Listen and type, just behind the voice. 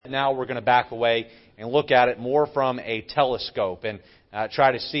now we're going to back away and look at it more from a telescope and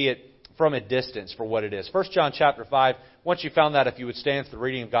try to see it from a distance for what it is. 1 John chapter 5, once you found that, if you would stand for the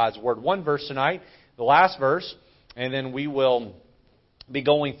reading of God's Word. One verse tonight, the last verse, and then we will be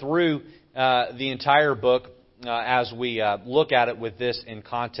going through the entire book as we look at it with this in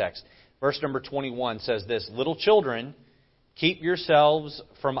context. Verse number 21 says this, "Little children, keep yourselves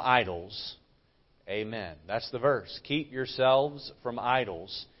from idols." Amen. That's the verse. Keep yourselves from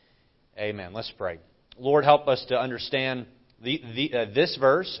idols. Amen. Let's pray. Lord, help us to understand this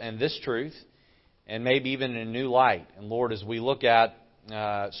verse and this truth, and maybe even in a new light. And Lord, as we look at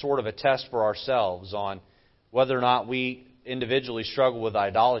sort of a test for ourselves on whether or not we individually struggle with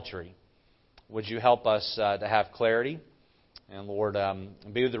idolatry, would you help us to have clarity? And Lord,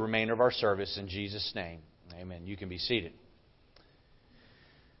 be with the remainder of our service in Jesus' name. Amen. You can be seated.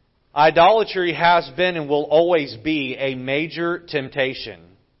 Idolatry has been and will always be a major temptation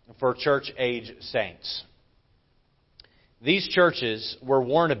for church-age saints. These churches were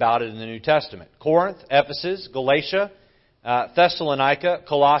warned about it in the New Testament. Corinth, Ephesus, Galatia, Thessalonica,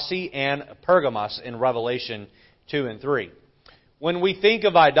 Colossae, and Pergamos in Revelation 2 and 3. When we think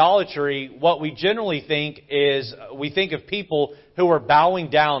of idolatry, what we generally think is we think of people who are bowing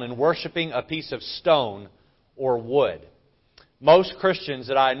down and worshiping a piece of stone or wood. Most Christians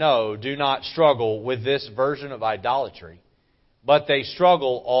that I know do not struggle with this version of idolatry, but they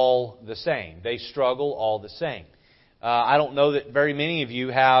struggle all the same. They struggle all the same. I don't know that very many of you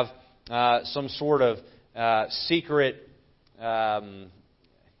have some sort of secret,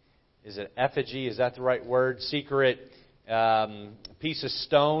 is it effigy? Is that the right word? Secret piece of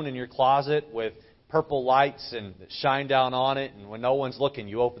stone in your closet with purple lights and shine down on it, and when no one's looking,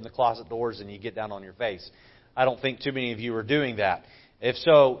 you open the closet doors and you get down on your face. I don't think too many of you are doing that. If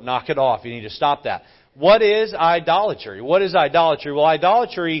so, knock it off. You need to stop that. What is idolatry? What is idolatry? Well,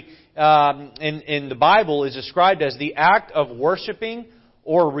 idolatry in the Bible is described as the act of worshiping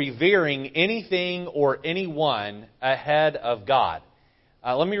or revering anything or anyone ahead of God.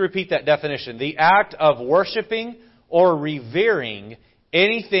 Let me repeat that definition. The act of worshiping or revering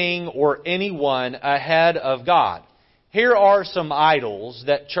anything or anyone ahead of God. Here are some idols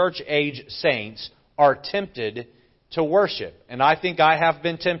that church-age saints are tempted to worship. And I think I have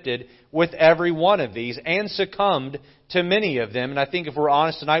been tempted with every one of these and succumbed to many of them. And I think if we're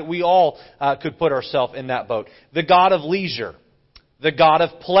honest tonight, we all could put ourselves in that boat. The god of leisure, the god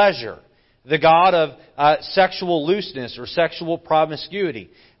of pleasure, the god of sexual looseness or sexual promiscuity,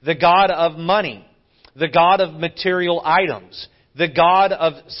 the god of money, the god of material items, the god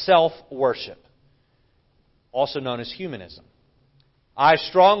of self-worship, also known as humanism. I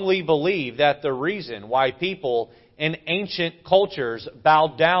strongly believe that the reason why people in ancient cultures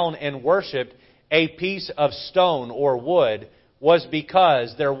bowed down and worshipped a piece of stone or wood was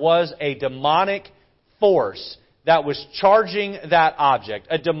because there was a demonic force that was charging that object,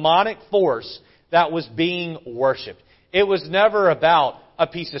 a demonic force that was being worshipped. It was never about a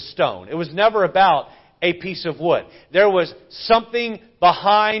piece of stone. It was never about a piece of wood. There was something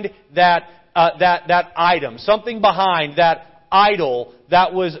behind that item, something behind that idol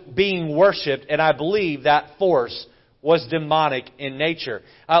that was being worshipped, and I believe that force was demonic in nature.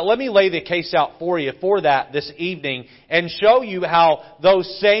 Let me lay the case out for you for that this evening and show you how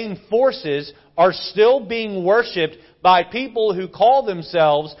those same forces are still being worshipped by people who call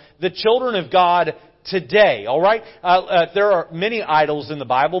themselves the children of God today. All right? There are many idols in the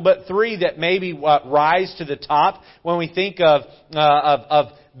Bible, but three that maybe rise to the top when we think of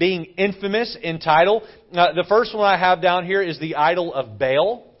being infamous in title. The first one I have down here is the idol of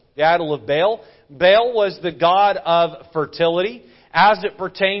Baal. The idol of Baal. Baal was the god of fertility as it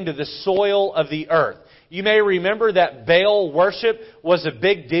pertained to the soil of the earth. You may remember that Baal worship was a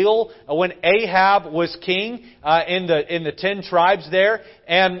big deal when Ahab was king in the 10 tribes there.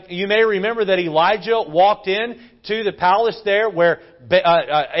 And you may remember that Elijah walked in to the palace there where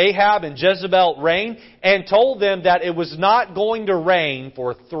Ahab and Jezebel reigned and told them that it was not going to rain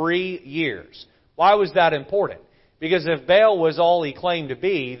for 3 years. Why was that important? Because if Baal was all he claimed to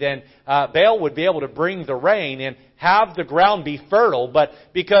be, then Baal would be able to bring the rain and have the ground be fertile. But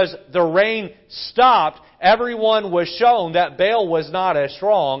because the rain stopped, everyone was shown that Baal was not as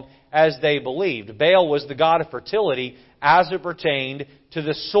strong as they believed. Baal was the god of fertility as it pertained to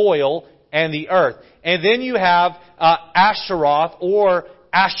the soil and the earth. And then you have Asheroth or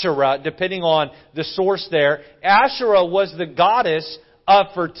Asherah, depending on the source there. Asherah was the goddess of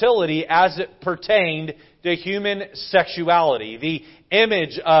fertility as it pertained to human sexuality. The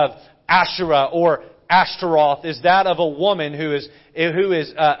image of Asherah or Ashtaroth is that of a woman who is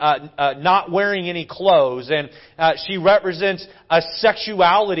not wearing any clothes, and she represents a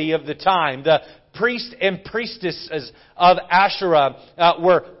sexuality of the time. The priest and priestesses of Asherah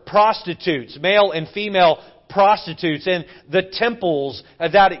were prostitutes, male and female prostitutes, and the temples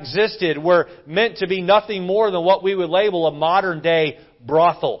that existed were meant to be nothing more than what we would label a modern day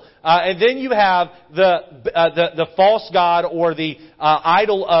brothel. And then you have the false god, or the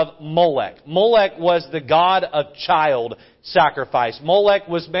idol of Molech. Molech was the god of child sacrifice. Molech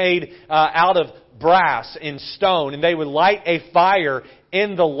was made out of brass and stone, and they would light a fire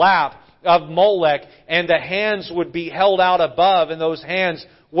in the lap of Molech, and the hands would be held out above, and those hands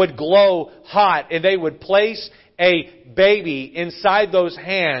would glow hot, and they would place a baby inside those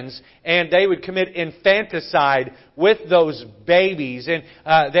hands, and they would commit infanticide with those babies, and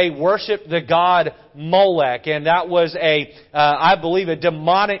they worshiped the god Molech, and that was I believe, a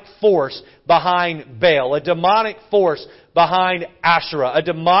demonic force behind Baal, a demonic force behind Asherah, a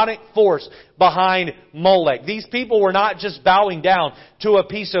demonic force behind Molech. These people were not just bowing down to a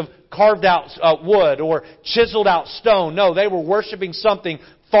piece of carved out wood or chiseled out stone. No, they were worshiping something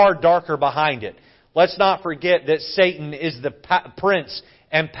far darker behind it. Let's not forget that Satan is the prince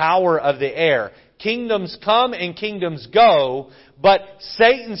and power of the air. Kingdoms come and kingdoms go, but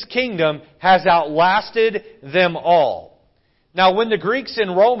Satan's kingdom has outlasted them all. Now, when the Greeks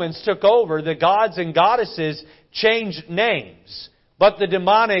and Romans took over, the gods and goddesses changed names, but the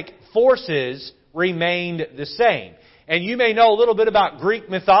demonic forces remained the same. And you may know a little bit about Greek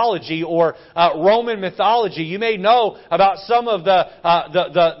mythology or Roman mythology. You may know about some of the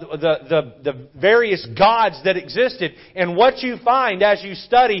various gods that existed. And what you find as you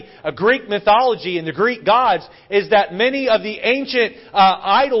study Greek mythology and the Greek gods is that many of the ancient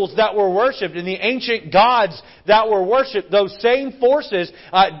idols that were worshipped and the ancient gods that were worshipped, those same forces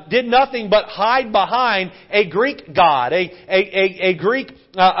did nothing but hide behind a Greek god, a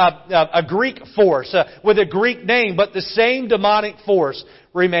Greek force with a Greek name, but the same demonic force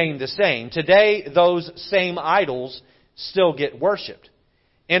remained the same. Today, those same idols still get worshipped.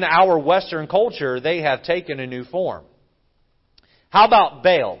 In our Western culture, they have taken a new form. How about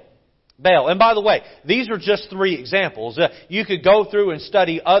Baal? Baal. And by the way, these are just 3 examples. You could go through and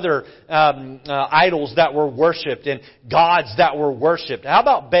study other idols that were worshipped and gods that were worshipped. How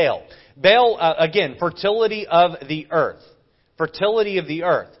about Baal? Baal, again, fertility of the earth. Fertility of the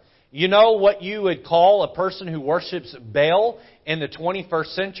earth. You know what you would call a person who worships Baal in the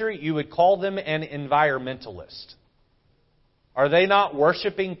 21st century? You would call them an environmentalist. Are they not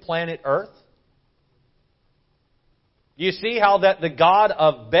worshiping planet Earth? You see how that the god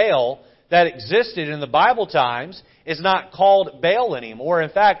of Baal that existed in the Bible times is not called Baal anymore. In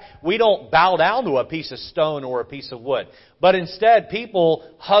fact, we don't bow down to a piece of stone or a piece of wood. But instead, people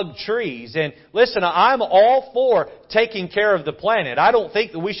hug trees. And listen, I'm all for taking care of the planet. I don't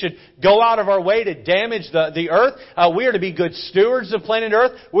think that we should go out of our way to damage the earth. We are to be good stewards of planet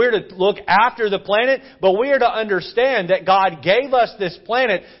Earth. We are to look after the planet. But we are to understand that God gave us this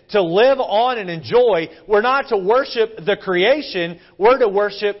planet to live on and enjoy. We're not to worship the creation. We're to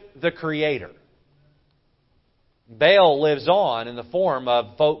worship the Creator. Baal lives on in the form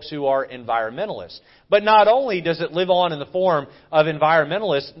of folks who are environmentalists. But not only does it live on in the form of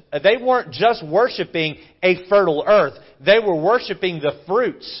environmentalists, they weren't just worshiping a fertile earth. They were worshiping the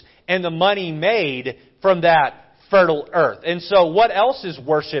fruits and the money made from that fertile earth. And so what else is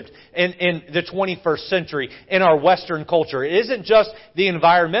worshipped in the 21st century in our Western culture? It isn't just the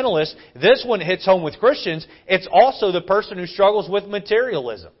environmentalist. This one hits home with Christians. It's also the person who struggles with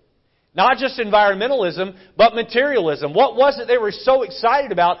materialism. Not just environmentalism, but materialism. What was it they were so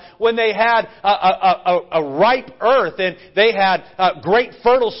excited about when they had a ripe earth and they had great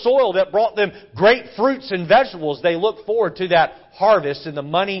fertile soil that brought them great fruits and vegetables? They looked forward to that harvest and the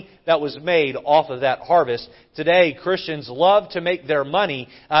money that was made off of that harvest. Today, Christians love to make their money.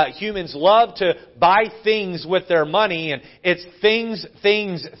 Humans love to buy things with their money, and it's things,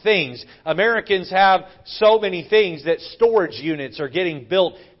 things, things. Americans have so many things that storage units are getting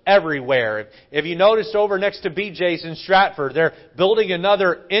built everywhere. If you noticed over next to BJ's in Stratford, they're building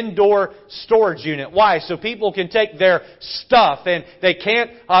another indoor storage unit. Why? So people can take their stuff and they can't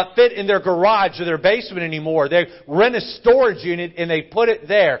fit in their garage or their basement anymore. They rent a storage unit and they put it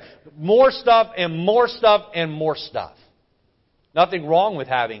there. More stuff and more stuff and more stuff. Nothing wrong with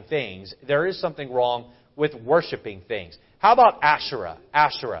having things. There is something wrong with worshiping things. How about Asherah?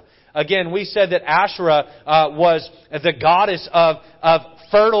 Asherah. Again, we said that Asherah was the goddess of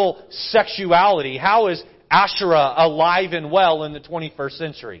fertile sexuality. How is Asherah alive and well in the 21st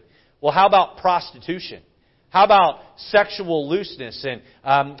century? Well, how about prostitution? How about sexual looseness and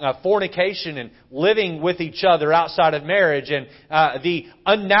fornication and living with each other outside of marriage and the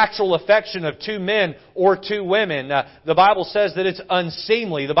unnatural affection of two men or two women? The Bible says that it's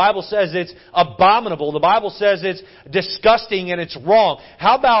unseemly. The Bible says it's abominable. The Bible says it's disgusting and it's wrong.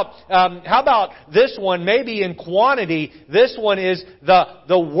 How about this one? Maybe in quantity, this one is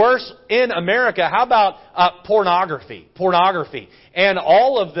the worst in America. How about pornography? Pornography. And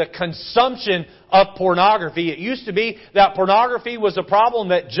all of the consumption of pornography. It used to be that pornography was a problem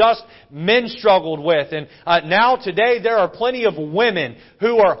that just men struggled with. And now today there are plenty of women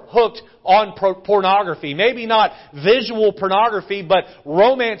who are hooked on pornography. Maybe not visual pornography, but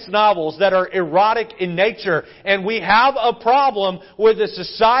romance novels that are erotic in nature. And we have a problem with a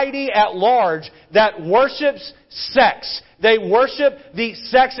society at large that worships sex. They worship the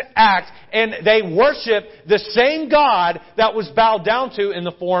sex act, and they worship the same God that was bowed down to in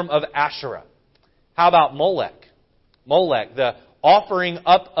the form of Asherah. How about Molech? Molech, the offering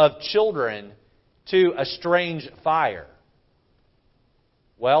up of children to a strange fire.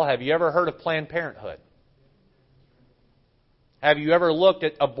 Well, have you ever heard of Planned Parenthood? Have you ever looked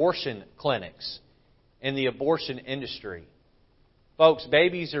at abortion clinics in the abortion industry? Folks,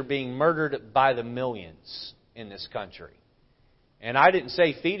 babies are being murdered by the millions in this country. And I didn't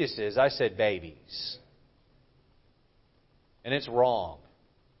say fetuses, I said babies. And it's wrong.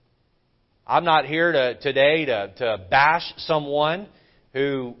 I'm not here today to bash someone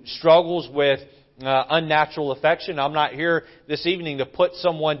who struggles with unnatural affection. I'm not here this evening to put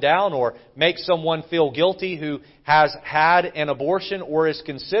someone down or make someone feel guilty who has had an abortion or is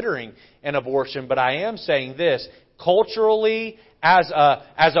considering an abortion. But I am saying this, culturally, as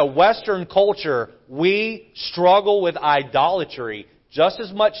a Western culture, we struggle with idolatry just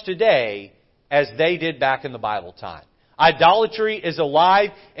as much today as they did back in the Bible time. Idolatry is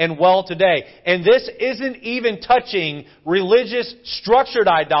alive and well today. And this isn't even touching religious structured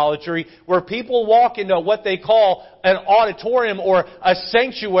idolatry where people walk into what they call an auditorium or a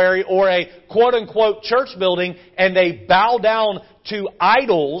sanctuary or a quote-unquote church building and they bow down to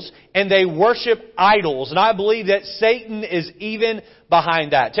idols and they worship idols. And I believe that Satan is even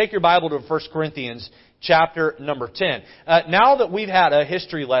behind that. Take your Bible to 1 Corinthians chapter number 10. Now that we've had a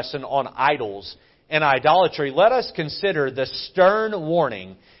history lesson on idols and idolatry, let us consider the stern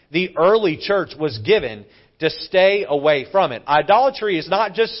warning the early church was given to stay away from it. Idolatry is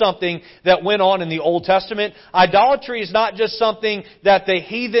not just something that went on in the Old Testament. Idolatry is not just something that the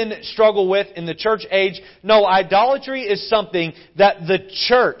heathen struggle with in the church age. No, idolatry is something that the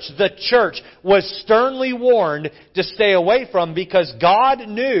church was sternly warned to stay away from because God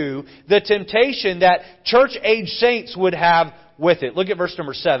knew the temptation that church age saints would have with it. Look at verse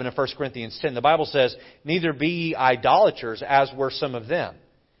number 7 of 1 Corinthians 10. The Bible says, "Neither be ye idolaters, as were some of them.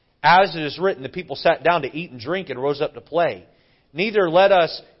 As it is written, the people sat down to eat and drink and rose up to play. Neither let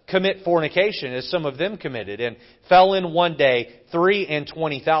us commit fornication, as some of them committed, and fell in one day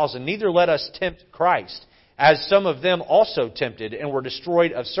 23,000. Neither let us tempt Christ, as some of them also tempted, and were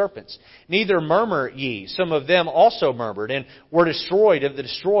destroyed of serpents. Neither murmur ye, some of them also murmured, and were destroyed of the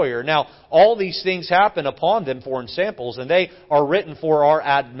destroyer. Now all these things happen upon them for ensamples, and they are written for our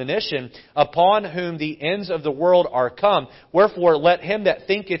admonition, upon whom the ends of the world are come. Wherefore let him that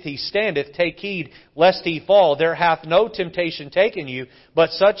thinketh he standeth take heed, lest he fall. There hath no temptation taken you,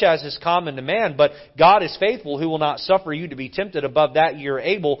 but such as is common to man. But God is faithful, who will not suffer you to be tempted above that ye are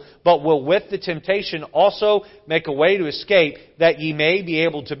able, but will with the temptation also make a way to escape, that ye may be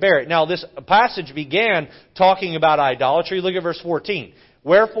able to bear it." Now this passage began talking about idolatry. Look at verse 14.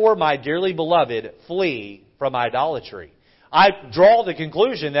 "Wherefore, my dearly beloved, flee from idolatry." I draw the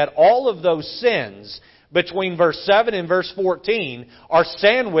conclusion that all of those sins between verse 7 and verse 14 are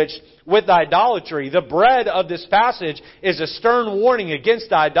sandwiched with idolatry. The bread of this passage is a stern warning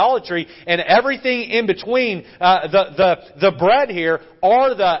against idolatry, and everything in between the bread here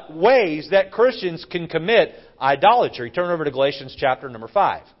are the ways that Christians can commit idolatry. Turn over to Galatians chapter number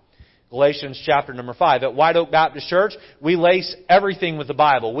 5. Galatians chapter number 5. At White Oak Baptist Church, we lace everything with the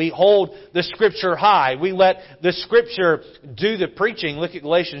Bible. We hold the Scripture high. We let the Scripture do the preaching. Look at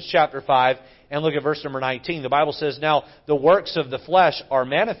Galatians chapter 5 and look at verse number 19. The Bible says, "Now the works of the flesh are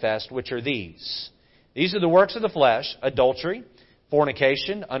manifest, which are these. These are the works of the flesh: adultery,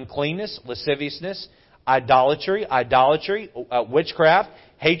 fornication, uncleanness, lasciviousness, idolatry, witchcraft,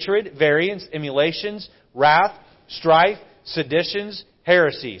 hatred, variance, emulations, wrath, strife, seditions,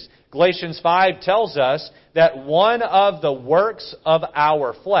 heresies." Galatians 5 tells us that one of the works of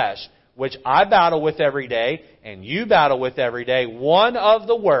our flesh, which I battle with every day and you battle with every day, one of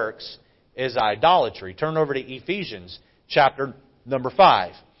the works is idolatry. Turn over to Ephesians chapter number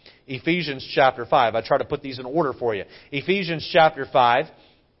 5. Ephesians chapter 5. I try to put these in order for you. Ephesians chapter 5,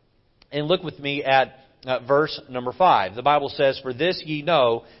 and look with me at verse number 5. The Bible says, "For this ye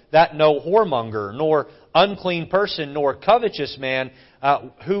know, that no whoremonger, nor unclean person, nor covetous man,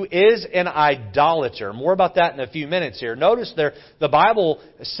 who is an idolater." More about that in a few minutes here. Notice there, the Bible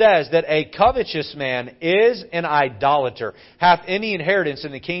says that a covetous man is an idolater, hath any inheritance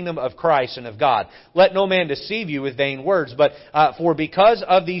in the kingdom of Christ and of God. Let no man deceive you with vain words, but for because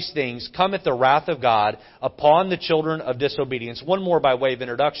of these things cometh the wrath of God upon the children of disobedience. One more by way of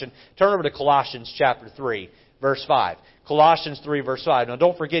introduction. Turn over to Colossians chapter 3, verse 5. Colossians 3, verse 5. Now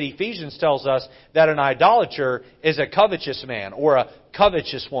don't forget, Ephesians tells us that an idolater is a covetous man or a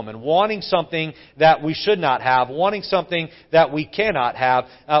covetous woman, wanting something that we should not have, wanting something that we cannot have,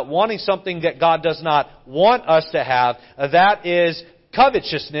 wanting something that God does not want us to have. That is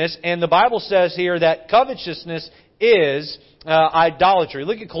covetousness, and the Bible says here that covetousness is idolatry.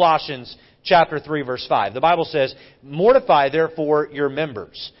 Look at Colossians chapter 3, verse 5. The Bible says, "Mortify therefore your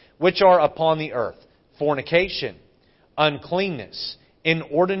members, which are upon the earth, fornication, uncleanness,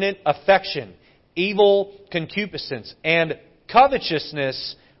 inordinate affection, evil concupiscence, and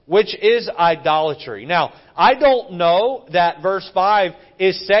covetousness, which is idolatry." Now, I don't know that verse 5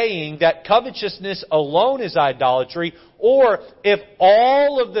 is saying that covetousness alone is idolatry, or if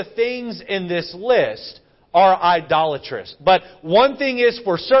all of the things in this list are idolatrous. But one thing is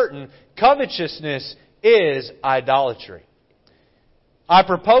for certain, covetousness is idolatry. I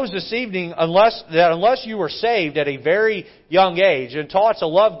propose this evening, unless you were saved at a very young age and taught to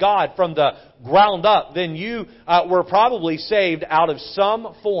love God from the ground up, then you were probably saved out of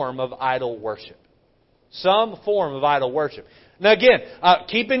some form of idol worship. Some form of idol worship. Now again,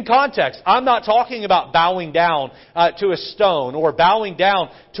 keep in context, I'm not talking about bowing down to a stone or bowing down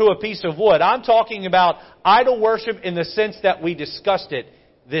to a piece of wood. I'm talking about idol worship in the sense that we discussed it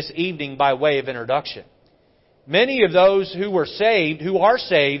this evening by way of introduction. Many of those who are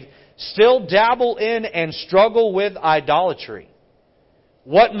saved, still dabble in and struggle with idolatry.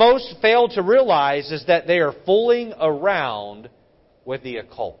 What most fail to realize is that they are fooling around with the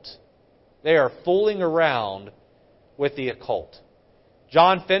occult. They are fooling around with the occult.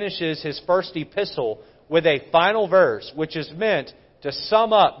 John finishes his first epistle with a final verse, which is meant to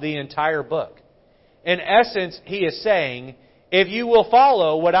sum up the entire book. In essence, he is saying, if you will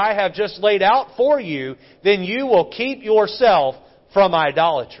follow what I have just laid out for you, then you will keep yourself from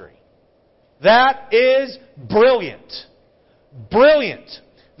idolatry. That is brilliant. Brilliant.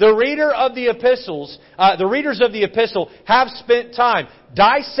 The readers of the epistle have spent time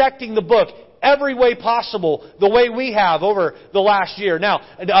dissecting the book every way possible, the way we have over the last year.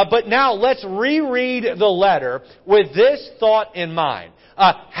 But now let's reread the letter with this thought in mind.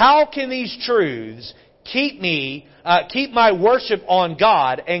 How can these truths keep my worship on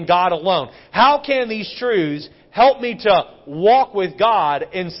God and God alone? How can these truths help me to walk with God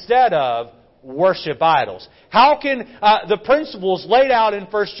instead of worship idols? How can the principles laid out in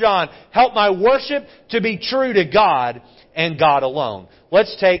 1 John help my worship to be true to God and God alone?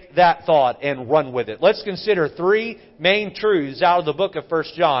 Let's take that thought and run with it. Let's consider three main truths out of the book of 1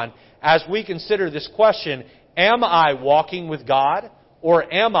 John as we consider this question, am I walking with God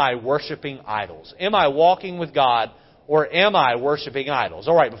or am I worshiping idols? Am I walking with God or am I worshiping idols?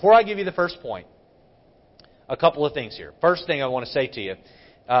 All right, before I give you the first point, a couple of things here. First thing I want to say to you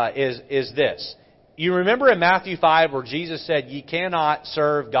is this. You remember in Matthew 5 where Jesus said, "Ye cannot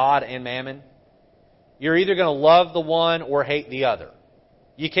serve God and mammon"? You're either going to love the one or hate the other.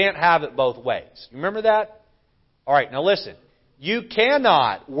 You can't have it both ways. You remember that? All right, now listen. You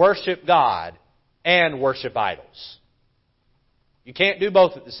cannot worship God and worship idols. You can't do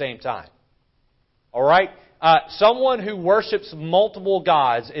both at the same time. All right? Someone who worships multiple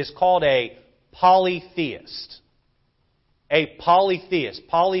gods is called a polytheist. A polytheist.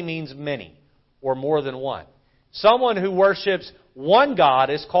 Poly means many or more than one. Someone who worships one God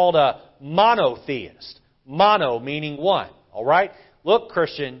is called a monotheist. Mono meaning one. All right? Look,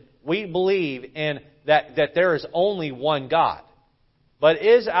 Christian, we believe in that there is only one God. But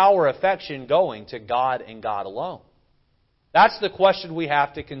is our affection going to God and God alone? That's the question we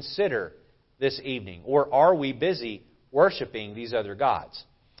have to consider this evening. Or are we busy worshiping these other gods?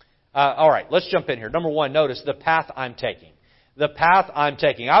 All right, let's jump in here. Number one, notice the path I'm taking. The path I'm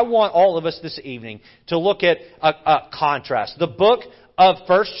taking. I want all of us this evening to look at a contrast. The book of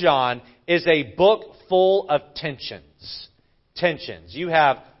 1 John is a book full of tensions. Tensions. You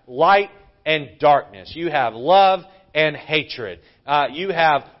have light and darkness. You have love and hatred. You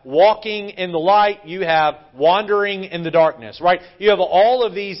have walking in the light. You have wandering in the darkness. Right? You have all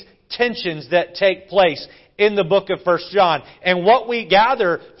of these tensions that take place in the book of 1 John. And what we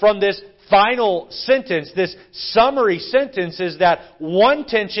gather from this final sentence, this summary sentence, is that one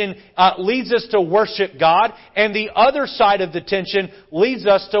tension leads us to worship God, and the other side of the tension leads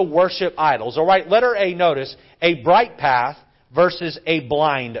us to worship idols. All right, letter A, notice, a bright path versus a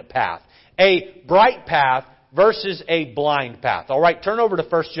blind path. A bright path versus a blind path. All right, turn over to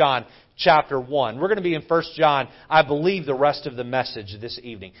 1 John chapter 1. We're going to be in 1 John, I believe, the rest of the message this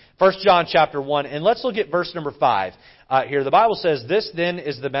evening. 1 John chapter 1, and let's look at verse number 5 here. The Bible says, "This then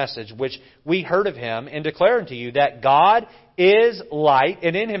is the message which we heard of Him and declare unto you, that God is light,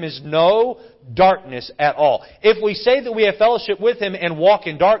 and in Him is no darkness at all. If we say that we have fellowship with Him and walk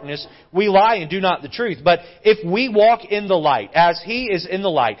in darkness, we lie and do not the truth. But if we walk in the light, as He is in the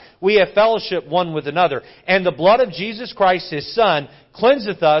light, we have fellowship one with another. And the blood of Jesus Christ, His Son,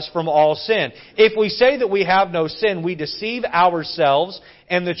 cleanseth us from all sin. If we say that we have no sin, we deceive ourselves,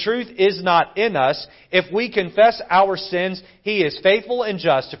 and the truth is not in us. If we confess our sins, He is faithful and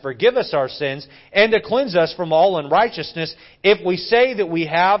just to forgive us our sins and to cleanse us from all unrighteousness. If we say that we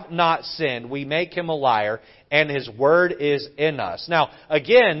have not sinned, we make Him a liar, and His word is in us." Now,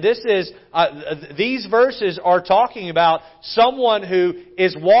 again, these verses are talking about someone who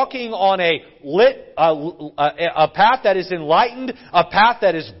is walking on a path that is enlightened, a path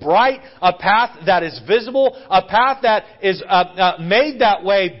that is bright, a path that is visible, a path that is made that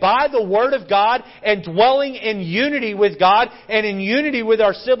way by the Word of God and dwelling in unity with God and in unity with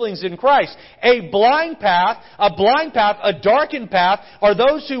our siblings in Christ. A blind path, a darkened path, are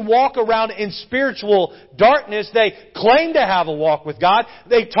those who walk around in spiritual darkness. They claim to have a walk with God.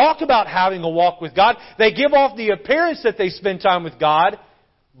 They talk about having a walk with God. They give off the appearance that they spend time with God.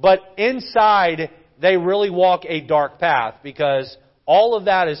 But inside, they really walk a dark path, because all of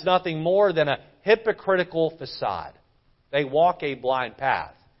that is nothing more than a hypocritical facade. They walk a blind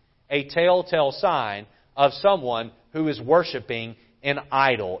path, a telltale sign of someone who is worshiping an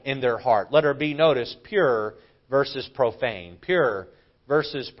idol in their heart. Letter B, notice, pure versus profane. Pure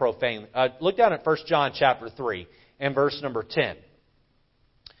versus profane. Look down at 1 John chapter 3 and verse number 10.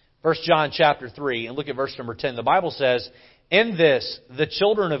 1 John chapter 3 and look at verse number 10. The Bible says, "In this the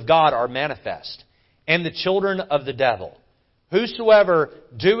children of God are manifest, and the children of the devil. Whosoever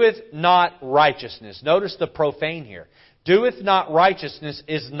doeth not righteousness," notice the profane here, "doeth not righteousness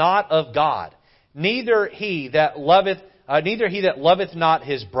is not of God, neither he that loveth not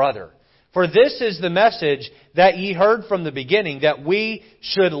his brother. For this is the message that ye heard from the beginning, that we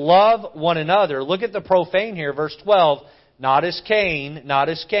should love one another." Look at the profane here, verse 12. Not as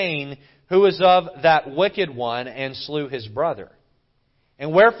Cain, who was of that wicked one, and slew his brother.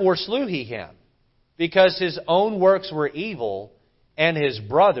 And wherefore slew he him? Because his own works were evil, and his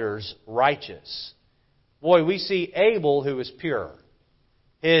brother's righteous. Boy, we see Abel, who was pure.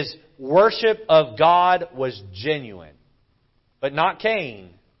 His worship of God was genuine. But not Cain.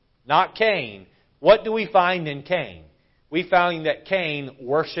 Not Cain. What do we find in Cain? We find that Cain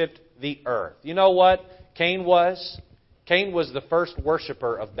worshipped the earth. You know what Cain was? Cain was the first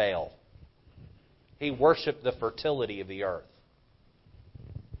worshiper of Baal. He worshipped the fertility of the earth.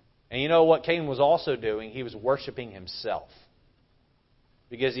 And you know what Cain was also doing? He was worshiping himself.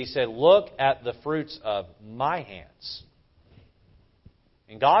 Because he said, "Look at the fruits of my hands."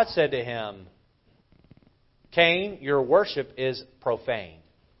 And God said to him, "Cain, your worship is profane.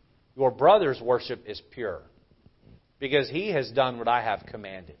 Your brother's worship is pure, because he has done what I have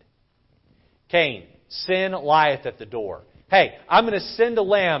commanded." Cain, sin lieth at the door. Hey, I'm going to send a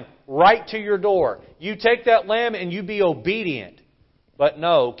lamb right to your door. You take that lamb and you be obedient. But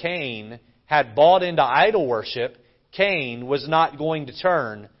no, Cain had bought into idol worship. Cain was not going to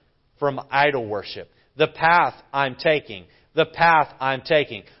turn from idol worship. The path I'm taking.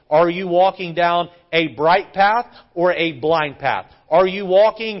 Are you walking down a bright path or a blind path? Are you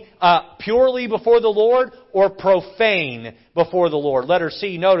walking purely before the Lord or profane before the Lord? Letter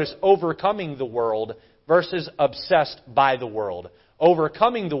C, notice, overcoming the world versus obsessed by the world.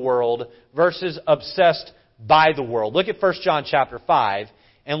 Overcoming the world versus obsessed by the world. Look at 1 John chapter 5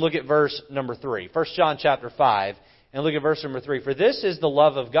 and look at verse number 3. 1 John chapter 5 and look at verse number 3. "For this is the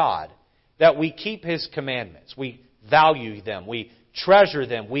love of God, that we keep His commandments." We value them. We treasure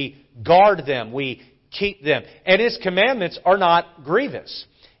them. We guard them. We keep them. And His commandments are not grievous.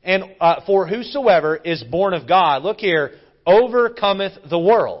 And for whosoever is born of God, look here, overcometh the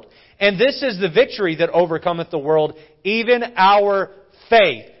world. And this is the victory that overcometh the world, even our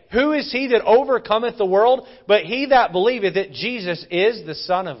faith. Who is he that overcometh the world? But he that believeth that Jesus is the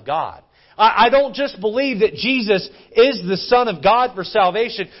Son of God. I don't just believe that Jesus is the Son of God for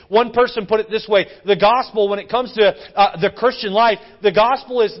salvation. One person put it this way, the gospel, when it comes to the Christian life, the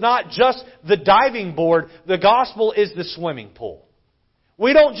gospel is not just the diving board, the gospel is the swimming pool.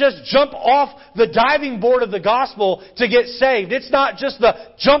 We don't just jump off the diving board of the gospel to get saved. It's not just the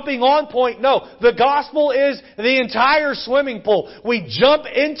jumping on point. No, the gospel is the entire swimming pool. We jump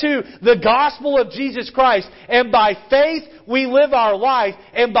into the gospel of Jesus Christ, and by faith we live our life,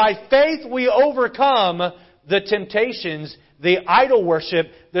 and by faith we overcome the temptations, the idol worship,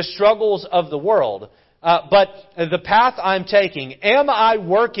 the struggles of the world. But the path I'm taking, am I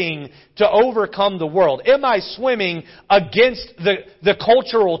working to overcome the world? Am I swimming against the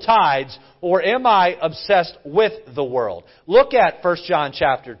cultural tides, or am I obsessed with the world? Look at 1 John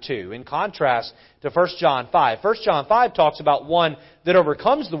chapter 2 in contrast to 1 John 5. 1 John 5 talks about one that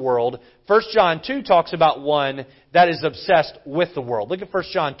overcomes the world. 1 John 2 talks about one that is obsessed with the world. Look at 1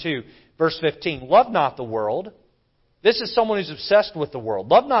 John 2 verse 15. Love not the world. This is someone who's obsessed with the world.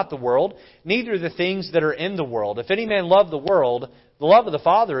 Love not the world, neither the things that are in the world. If any man love the world, the love of the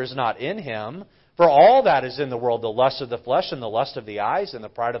Father is not in him. For all that is in the world, the lust of the flesh and the lust of the eyes and the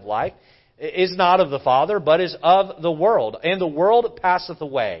pride of life, is not of the Father, but is of the world. And the world passeth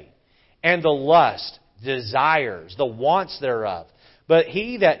away, and the lust, desires, the wants thereof. But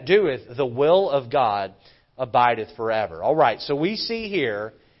he that doeth the will of God abideth forever. All right, so we see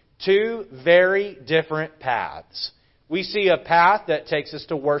here two very different paths. We see a path that takes us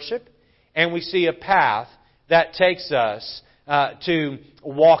to worship, and we see a path that takes us to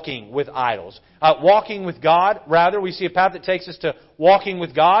walking with idols. Walking with God, rather, we see a path that takes us to walking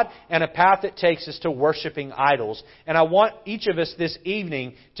with God, and a path that takes us to worshiping idols. And I want each of us this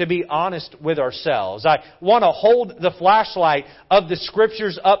evening to be honest with ourselves. I want to hold the flashlight of the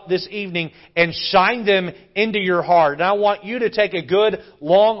Scriptures up this evening and shine them into your heart. And I want you to take a good,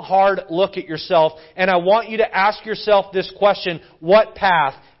 long, hard look at yourself, and I want you to ask yourself this question: what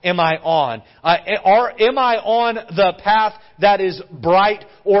path am I on? Am I on the path that is bright,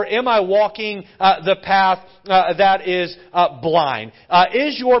 or am I walking the path that is blind?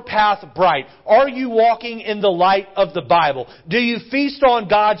 Is your path bright? Are you walking in the light of the Bible? Do you feast on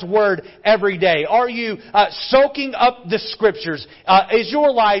God's Word every day? Are you soaking up the Scriptures? Is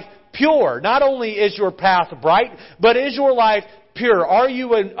your life pure? Not only is your path bright, but is your life pure? Are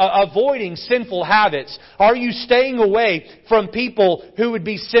you avoiding sinful habits? Are you staying away from people who would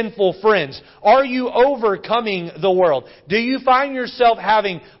be sinful friends? Are you overcoming the world? Do you find yourself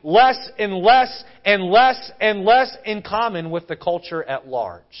having less and less and less and less in common with the culture at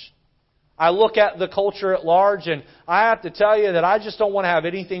large? I look at the culture at large, and I have to tell you that I just don't want to have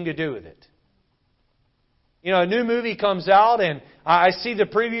anything to do with it. You know, a new movie comes out, and I see the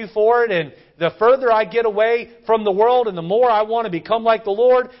preview for it, and the further I get away from the world and the more I want to become like the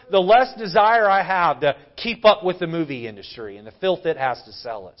Lord, the less desire I have to keep up with the movie industry and the filth it has to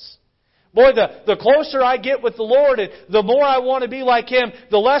sell us. Boy, the closer I get with the Lord and the more I want to be like Him,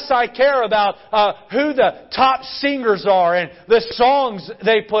 the less I care about who the top singers are and the songs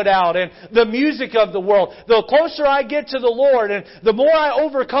they put out and the music of the world. The closer I get to the Lord and the more I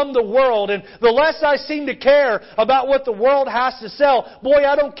overcome the world and the less I seem to care about what the world has to sell. Boy,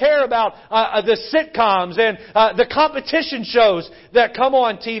 I don't care about the sitcoms and the competition shows that come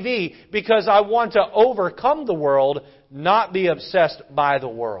on TV, because I want to overcome the world, not be obsessed by the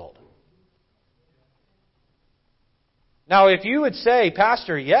world. Now, if you would say,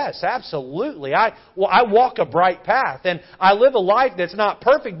 Pastor, yes, absolutely. I walk a bright path, and I live a life that's not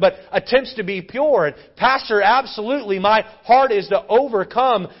perfect, but attempts to be pure. And Pastor, absolutely, my heart is to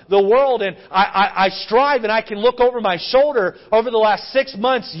overcome the world, and I strive, and I can look over my shoulder over the last 6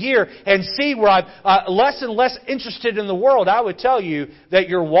 months, year, and see where I'm less and less interested in the world. I would tell you that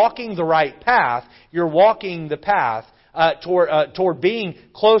you're walking the right path. You're walking the path toward being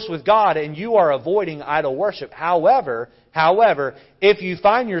close with God, and you are avoiding idol worship. However, if you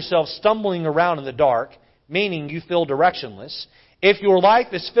find yourself stumbling around in the dark, meaning you feel directionless, if your life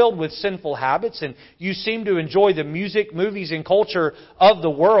is filled with sinful habits and you seem to enjoy the music, movies, and culture of the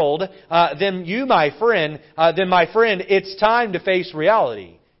world, then my friend, it's time to face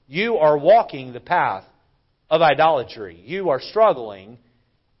reality. You are walking the path of idolatry. You are struggling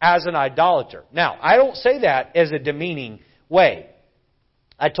as an idolater. Now, I don't say that as a demeaning way.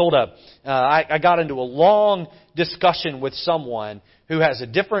 I got into a long discussion with someone who has a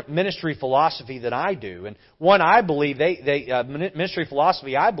different ministry philosophy than I do, and one I believe ministry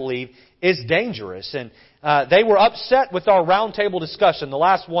philosophy I believe is dangerous. And they were upset with our roundtable discussion, the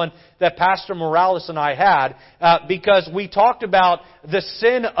last one that Pastor Morales and I had, because we talked about the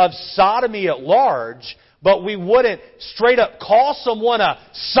sin of sodomy at large, but we wouldn't straight up call someone a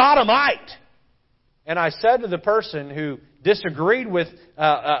sodomite. And I said to the person who disagreed with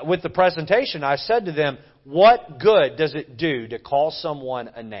the presentation, I said to them, what good does it do to call someone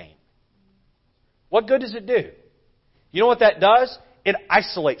a name? What good does it do? You know what that does? It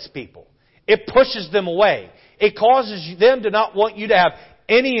isolates people. It pushes them away. It causes them to not want you to have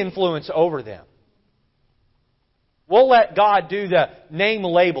any influence over them. We'll let God do the name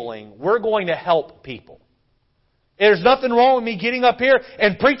labeling. We're going to help people. There's nothing wrong with me getting up here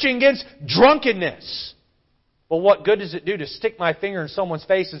and preaching against drunkenness. But what good does it do to stick my finger in someone's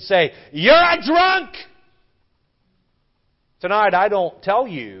face and say, you're a drunk? Tonight, I don't tell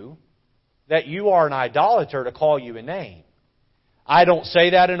you that you are an idolater to call you a name. I don't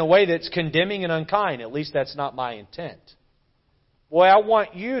say that in a way that's condemning and unkind. At least that's not my intent. Boy, I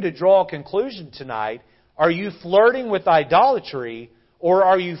want you to draw a conclusion tonight. Are you flirting with idolatry, or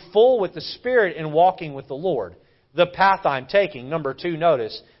are you full with the Spirit and walking with the Lord? The path I'm taking. Number 2,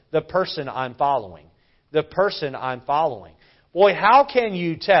 notice, the person I'm following. The person I'm following. Boy, how can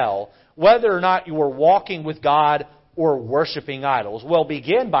you tell whether or not you are walking with God or worshiping idols? Well,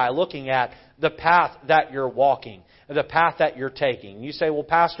 begin by looking at the path that you're walking, the path that you're taking. You say, well,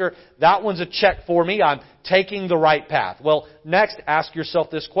 Pastor, that one's a check for me. I'm taking the right path. Well, next, ask yourself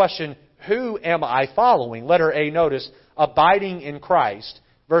this question, who am I following? Letter A, notice, abiding in Christ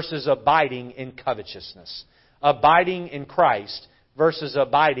versus abiding in covetousness. Abiding in Christ versus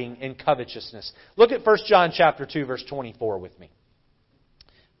abiding in covetousness. Look at 1 John chapter 2, verse 24 with me.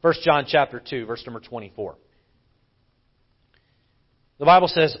 1 John chapter 2, verse number 24. The Bible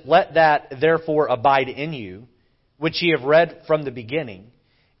says, let that therefore abide in you, which ye have read from the beginning,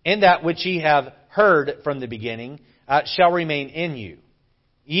 and that which ye have heard from the beginning shall remain in you.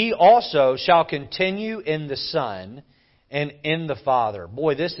 Ye also shall continue in the Son and in the Father.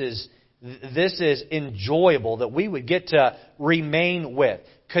 Boy, this is enjoyable that we would get to remain with.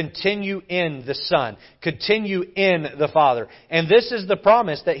 Continue in the Son. Continue in the Father. And this is the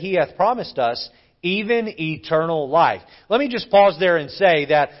promise that He hath promised us, even eternal life. Let me just pause there and say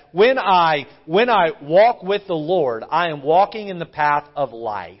that when I walk with the Lord, I am walking in the path of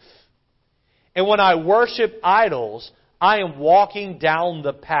life. And when I worship idols, I am walking down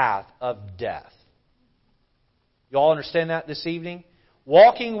the path of death. You all understand that this evening?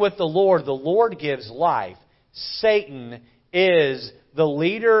 Walking with the Lord gives life. Satan is the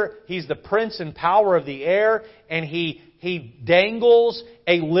leader. He's the prince and power of the air, and he dangles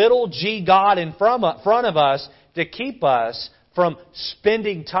a little g God in front of us to keep us from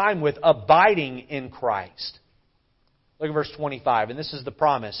spending time with abiding in Christ. Look at verse 25. And this is the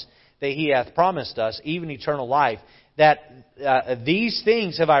promise that He hath promised us, even eternal life, that these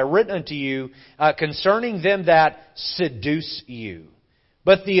things have I written unto you concerning them that seduce you.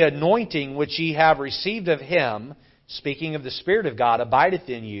 But the anointing which ye have received of Him, speaking of the Spirit of God, abideth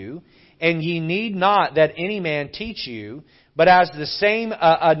in you, and ye need not that any man teach you, but as the same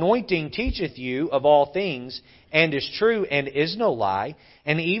anointing teacheth you of all things, and is true, and is no lie,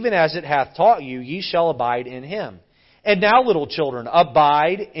 and even as it hath taught you, ye shall abide in Him. And now, little children,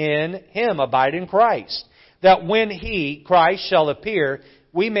 abide in Him, abide in Christ, that when He, Christ, shall appear,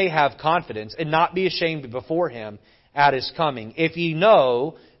 we may have confidence, and not be ashamed before Him at His coming. If ye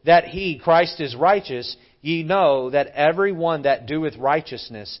know that He, Christ, is righteous, ye know that every one that doeth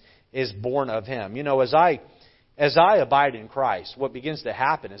righteousness is born of Him. You know, as I abide in Christ, what begins to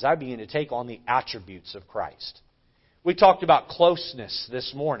happen is I begin to take on the attributes of Christ. We talked about closeness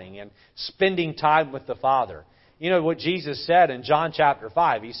this morning and spending time with the Father. You know what Jesus said in John chapter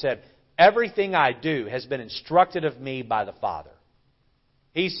 5? He said, everything I do has been instructed of me by the Father.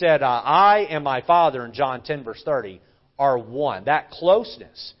 He said, I and my Father, in John 10 verse 30, are one. That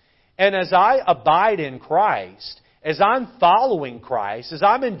closeness. And as I abide in Christ, as I'm following Christ, as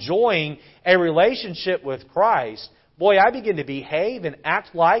I'm enjoying a relationship with Christ, boy, I begin to behave and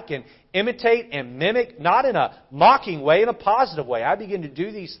act like and imitate and mimic, not in a mocking way, in a positive way. I begin to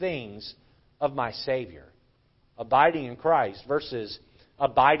do these things of my Savior. Abiding in Christ versus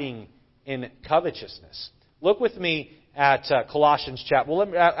abiding in covetousness. Look with me at Colossians chapter. Well,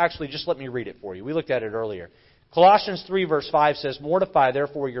 let me read it for you. We looked at it earlier. Colossians 3 verse 5 says, mortify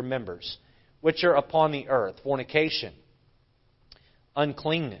therefore your members, which are upon the earth, fornication,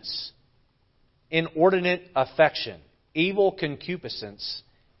 uncleanness, inordinate affection, evil concupiscence,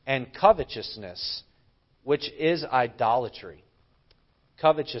 and covetousness, which is idolatry.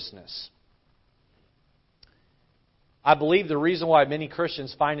 Covetousness. I believe the reason why many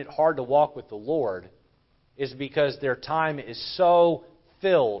Christians find it hard to walk with the Lord is because their time is so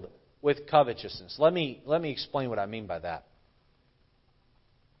filled with covetousness. Let me explain what I mean by that.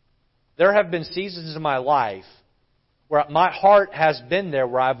 There have been seasons in my life where my heart has been there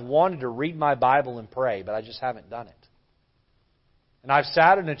where I've wanted to read my Bible and pray, but I just haven't done it. And I've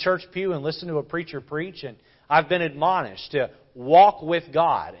sat in a church pew and listened to a preacher preach, and I've been admonished to walk with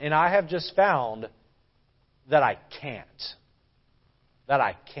God. And I have just found that I can't. That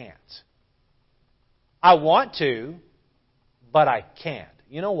I can't. I want to, but I can't.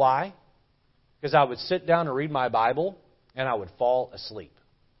 You know why? Because I would sit down and read my Bible, and I would fall asleep.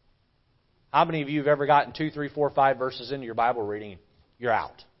 How many of you have ever gotten 2, 3, 4, 5 verses into your Bible reading? You're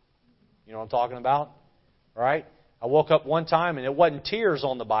out. You know what I'm talking about? All right? I woke up one time, and it wasn't tears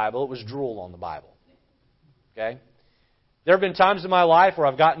on the Bible, it was drool on the Bible. Okay? There have been times in my life where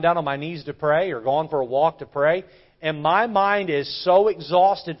I've gotten down on my knees to pray or gone for a walk to pray, and my mind is so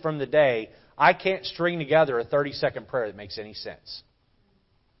exhausted from the day, I can't string together a 30-second prayer that makes any sense.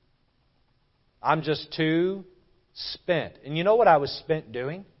 I'm just too spent. And you know what I was spent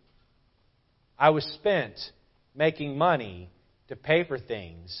doing? I was spent making money to pay for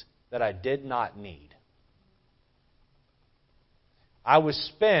things that I did not need. I was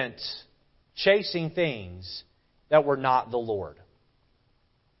spent chasing things that were not the Lord.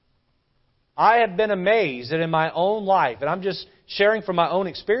 I have been amazed that in my own life, and I'm just sharing from my own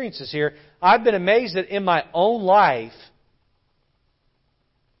experiences here, I've been amazed that in my own life,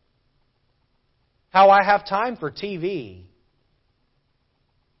 how I have time for TV,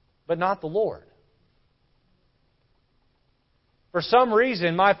 but not the Lord. For some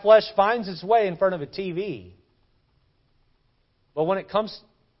reason, my flesh finds its way in front of a TV. But when it comes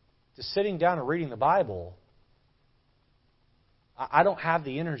to sitting down and reading the Bible, I don't have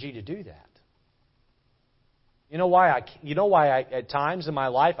the energy to do that. You know why I at times in my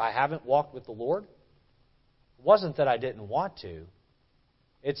life I haven't walked with the Lord? It wasn't that I didn't want to.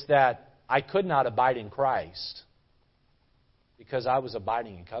 It's that I could not abide in Christ because I was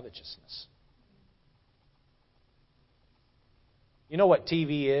abiding in covetousness. You know what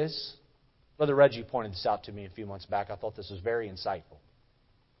TV is? Brother Reggie pointed this out to me a few months back. I thought this was very insightful.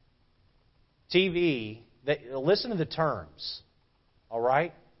 TV, listen to the terms, all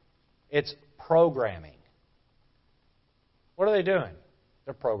right? It's programming. What are they doing?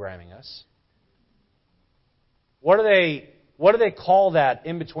 They're programming us. What do they call that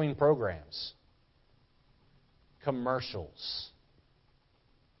in between programs? Commercials.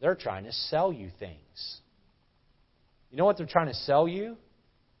 They're trying to sell you things. You know what they're trying to sell you?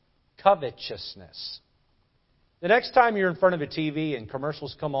 Covetousness. The next time you're in front of a TV and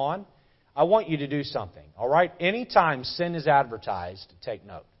commercials come on, I want you to do something. All right? Anytime sin is advertised, take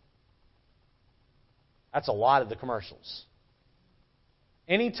note. That's a lot of the commercials.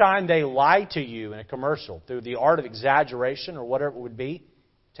 Anytime they lie to you in a commercial through the art of exaggeration or whatever it would be,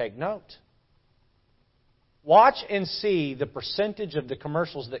 take note. Watch and see the percentage of the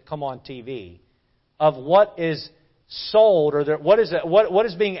commercials that come on TV of what is sold or what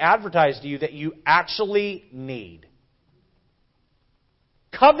is being advertised to you that you actually need.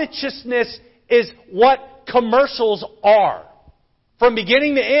 Covetousness is what commercials are from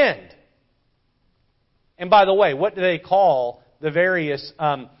beginning to end. And by the way, what do they call the various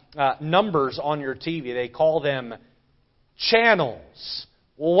numbers on your TV? They call them channels.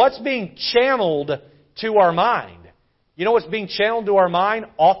 Well, what's being channeled to our mind? You know what's being channeled to our mind?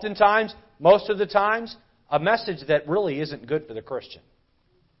 Oftentimes, most of the times, a message that really isn't good for the Christian.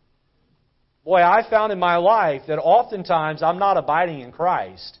 Boy, I found in my life that oftentimes I'm not abiding in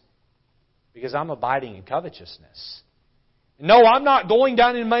Christ because I'm abiding in covetousness. No, I'm not going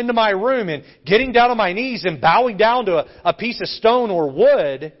down into my room and getting down on my knees and bowing down to a piece of stone or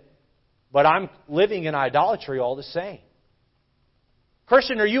wood, but I'm living in idolatry all the same.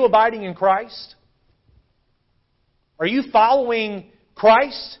 Christian, are you abiding in Christ? Are you following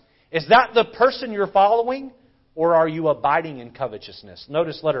Christ? Is that the person you're following? Or are you abiding in covetousness?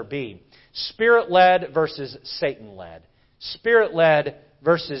 Notice letter B. Spirit-led versus Satan-led. Spirit-led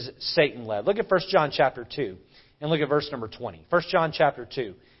versus Satan-led. Look at 1 John chapter 2 and look at verse number 20. 1 John chapter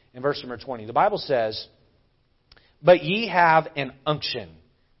 2 and verse number 20. The Bible says, "But ye have an unction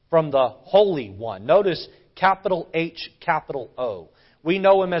from the Holy One." Notice capital H, capital O. We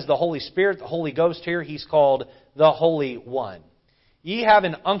know Him as the Holy Spirit, the Holy Ghost here. He's called the Holy One. "Ye have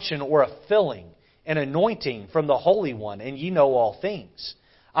an unction," or a filling, an anointing from the Holy One, and ye know all things.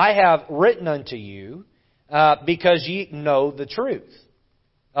 I have written unto you because ye know the truth.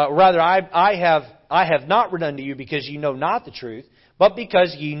 I have not written unto you because ye know not the truth, but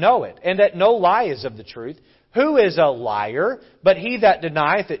because ye know it, and that no lie is of the truth. Who is a liar, but he that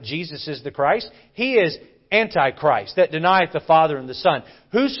denieth that Jesus is the Christ? He is Antichrist, that denieth the Father and the Son.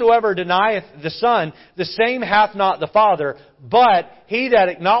 Whosoever denieth the Son, the same hath not the Father. But he that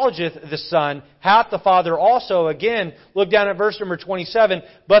acknowledgeth the Son hath the Father also. Again, look down at verse number 27.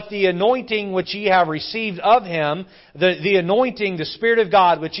 But the anointing which ye have received of Him, the anointing, the Spirit of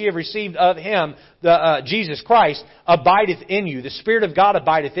God which ye have received of Him, Jesus Christ, abideth in you. The Spirit of God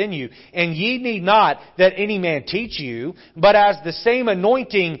abideth in you. And ye need not that any man teach you, but as the same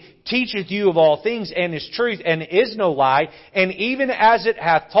anointing teacheth you of all things, and is truth, and is no lie, and even as it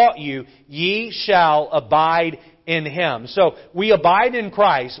hath taught you, ye shall abide in Him. So we abide in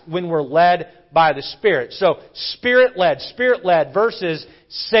Christ when we're led by the Spirit. So Spirit-led versus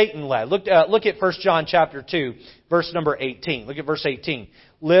Satan-led. Look at 1 John chapter 2, verse number 18. Look at verse 18.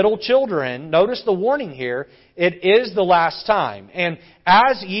 Little children, notice the warning here, it is the last time. And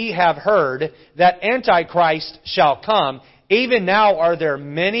as ye have heard that Antichrist shall come, even now are there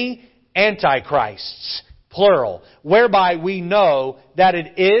many antichrists, plural, whereby we know that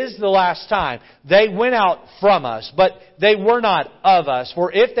it is the last time. They went out from us, but they were not of us.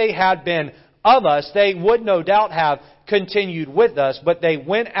 For if they had been of us, they would no doubt have continued with us, but they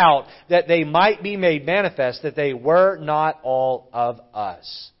went out that they might be made manifest that they were not all of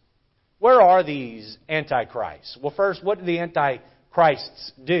us. Where are these antichrists? Well, first, what do the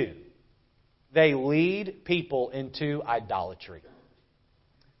antichrists do? They lead people into idolatry.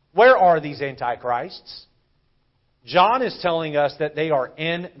 Where are these antichrists? John is telling us that they are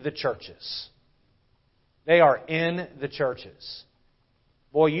in the churches. They are in the churches.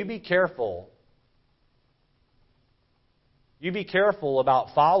 Boy, you be careful. You be careful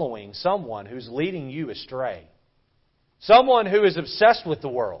about following someone who's leading you astray. Someone who is obsessed with the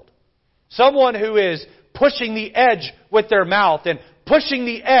world. Someone who is pushing the edge with their mouth and pushing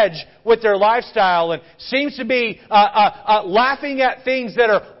the edge with their lifestyle and seems to be laughing at things that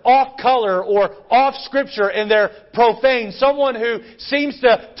are off color or off Scripture and they're profane. Someone who seems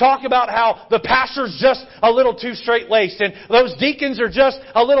to talk about how the pastor's just a little too straight-laced and those deacons are just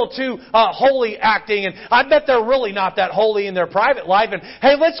a little too holy acting, and I bet they're really not that holy in their private life, and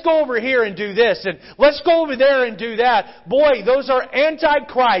hey, let's go over here and do this and let's go over there and do that. Boy, those are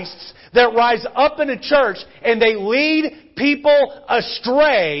antichrists that rise up in a church and they lead people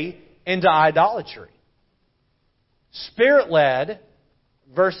astray into idolatry. Spirit-led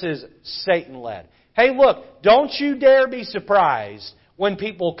versus Satan-led. Hey, look, don't you dare be surprised when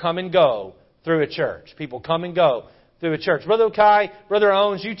people come and go through a church. People come and go through a church. Brother Kai, Brother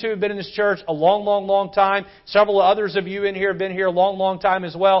Owens, you two have been in this church a long, long, long time. Several others of you in here have been here a long, long time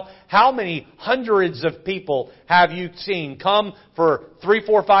as well. How many hundreds of people have you seen come for 3,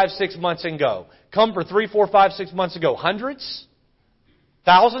 4, 5, 6 months and go? Come for 3, 4, 5, 6 months and go? Hundreds?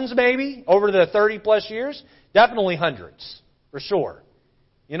 Thousands maybe? Over the 30 plus years? Definitely hundreds. For sure.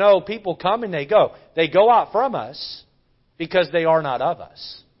 You know, people come and they go. They go out from us because they are not of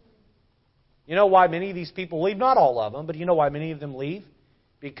us. You know why many of these people leave? Not all of them, but you know why many of them leave?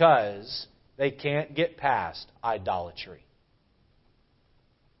 Because they can't get past idolatry.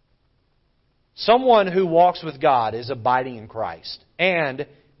 Someone who walks with God is abiding in Christ, and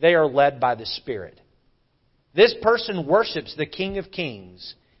they are led by the Spirit. This person worships the King of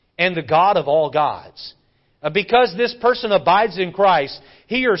Kings and the God of all gods. Because this person abides in Christ,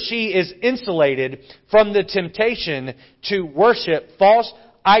 he or she is insulated from the temptation to worship false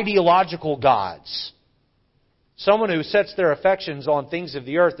ideological gods. Someone who sets their affections on things of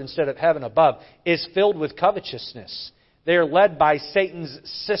the earth instead of heaven above is filled with covetousness. They are led by Satan's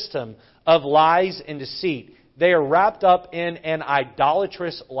system of lies and deceit. They are wrapped up in an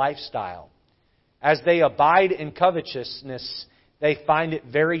idolatrous lifestyle. As they abide in covetousness, they find it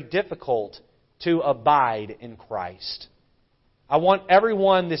very difficult to abide in Christ. I want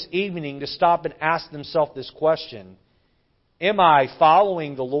everyone this evening to stop and ask themselves this question. Am I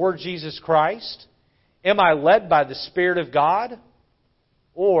following the Lord Jesus Christ? Am I led by the Spirit of God?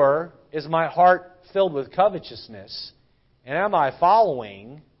 Or is my heart filled with covetousness? And am I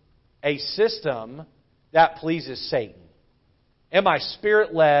following a system that pleases Satan? Am I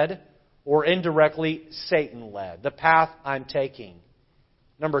Spirit-led or indirectly Satan-led? The path I'm taking.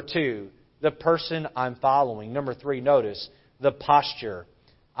 Number 2, the person I'm following. Number 3, notice the posture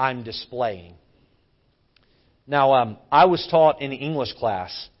I'm displaying. Now, I was taught in English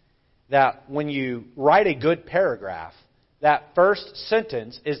class that when you write a good paragraph, that first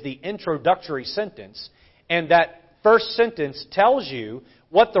sentence is the introductory sentence, and that first sentence tells you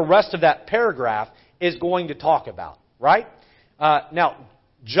what the rest of that paragraph is going to talk about, right? Now,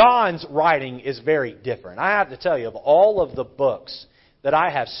 John's writing is very different. I have to tell you, of all of the books that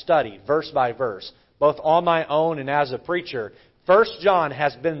I have studied verse by verse, both on my own and as a preacher, 1 John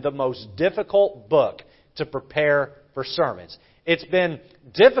has been the most difficult book to prepare for sermons. It's been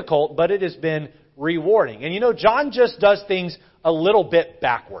difficult, but it has been rewarding. And you know, John just does things a little bit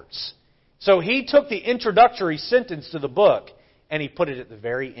backwards. So he took the introductory sentence to the book and he put it at the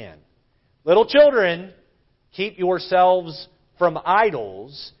very end. Little children, keep yourselves from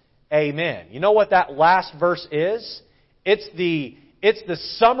idols. Amen. You know what that last verse is? It's the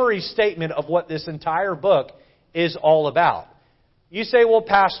summary statement of what this entire book is all about. You say, well,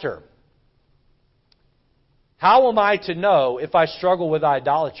 Pastor, how am I to know if I struggle with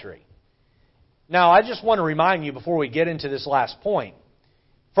idolatry? Now, I just want to remind you before we get into this last point.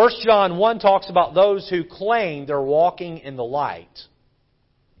 1 John 1 talks about those who claim they're walking in the light,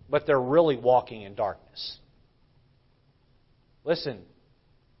 but they're really walking in darkness. Listen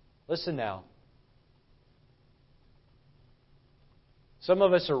now. Some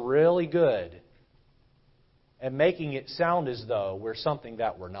of us are really good at making it sound as though we're something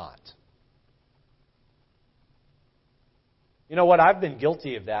that we're not. You know what? I've been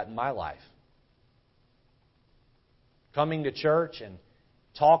guilty of that in my life. Coming to church and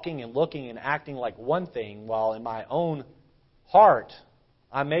talking and looking and acting like one thing, while in my own heart,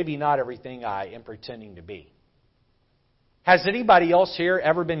 I'm maybe not everything I am pretending to be. Has anybody else here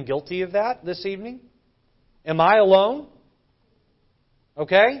ever been guilty of that this evening? Am I alone?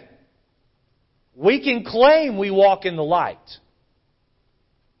 Okay? We can claim we walk in the light.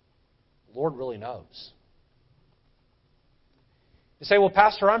 The Lord really knows. You say, well,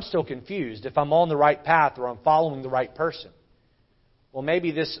 Pastor, I'm still confused if I'm on the right path or I'm following the right person. Well,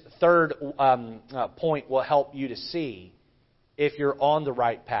 maybe this third point will help you to see if you're on the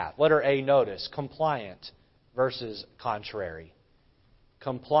right path. Letter A, notice, compliant versus contrary.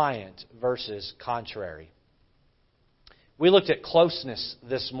 Compliant versus contrary. We looked at closeness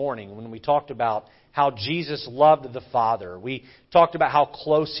this morning when we talked about how Jesus loved the Father. We talked about how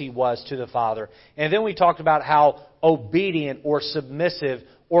close He was to the Father. And then we talked about how obedient or submissive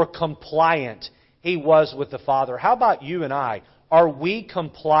or compliant He was with the Father. How about you and I? Are we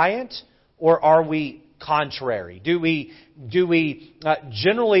compliant or are we contrary? Do we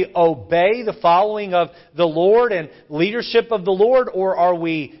generally obey the following of the Lord and leadership of the Lord, or are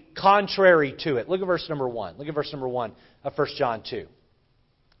we contrary to it? Look at verse number 1. Look at verse number 1 of 1 John 2.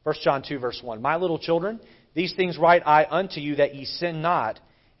 1 John 2, verse 1. My little children, these things write I unto you, that ye sin not.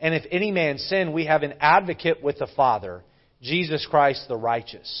 And if any man sin, we have an advocate with the Father, Jesus Christ the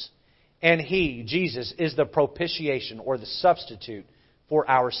righteous. And He, Jesus, is the propitiation or the substitute for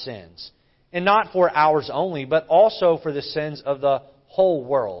our sins. And not for ours only, but also for the sins of the whole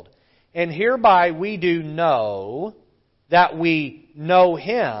world. And hereby we do know that we know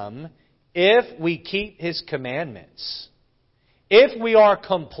Him if we keep His commandments. If we are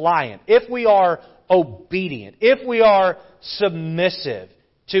compliant, if we are obedient, if we are submissive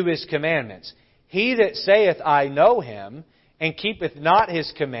to His commandments. He that saith, I know Him, and keepeth not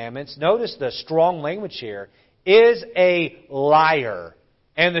His commandments, notice the strong language here, is a liar.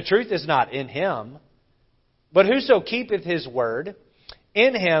 And the truth is not in him. But whoso keepeth His word,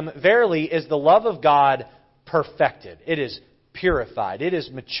 in him verily is the love of God perfected. It is purified. It is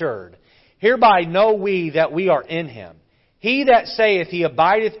matured. Hereby know we that we are in Him. He that saith he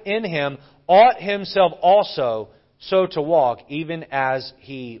abideth in Him ought himself also so to walk, even as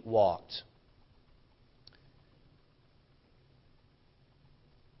He walked.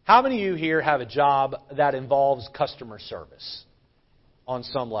 How many of you here have a job that involves customer service on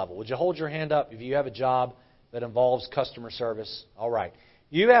some level? Would you hold your hand up if you have a job that involves customer service? All right.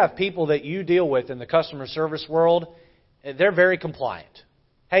 You have people that you deal with in the customer service world, they're very compliant.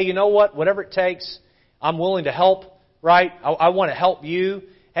 Hey, you know what? Whatever it takes, I'm willing to help, right? I want to help you.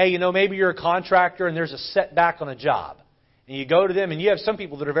 Hey, you know, maybe you're a contractor and there's a setback on a job. And you go to them and you have some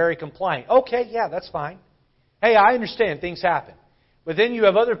people that are very compliant. Okay, yeah, that's fine. Hey, I understand things happen. But then you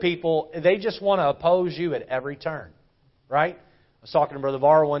have other people, they just want to oppose you at every turn, right? I was talking to Brother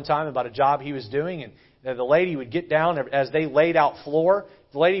Varro one time about a job he was doing, and the lady would get down, as they laid out floor,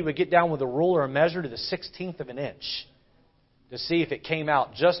 the lady would get down with a ruler and measure to the 16th of an inch to see if it came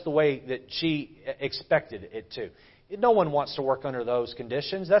out just the way that she expected it to. No one wants to work under those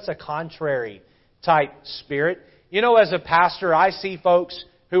conditions. That's a contrary type spirit. You know, as a pastor, I see folks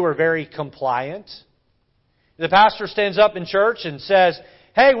who are very compliant. The pastor stands up in church and says,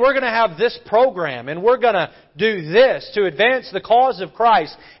 hey, we're going to have this program and we're going to do this to advance the cause of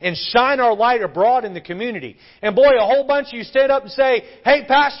Christ and shine our light abroad in the community. And boy, a whole bunch of you stand up and say, hey,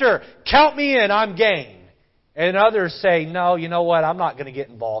 pastor, count me in, I'm game. And others say, no, you know what, I'm not going to get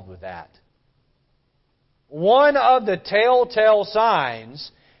involved with that. One of the telltale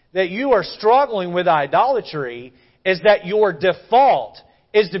signs that you are struggling with idolatry is that your default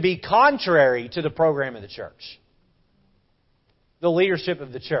is to be contrary to the program of the church, the leadership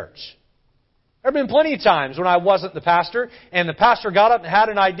of the church. There have been plenty of times when I wasn't the pastor, and the pastor got up and had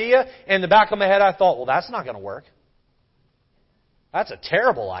an idea, and in the back of my head I thought, well, that's not going to work. That's a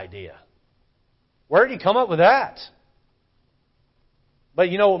terrible idea. Where did he come up with that? But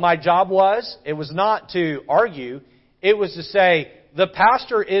you know what my job was? It was not to argue. It was to say, the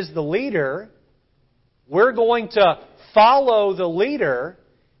pastor is the leader. We're going to follow the leader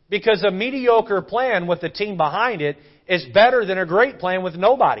because a mediocre plan with a team behind it is better than a great plan with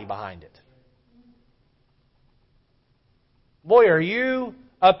nobody behind it. Boy, are you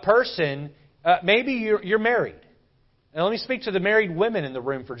a person, maybe you're married. Now let me speak to the married women in the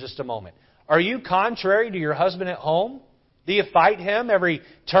room for just a moment. Are you contrary to your husband at home? Do you fight him every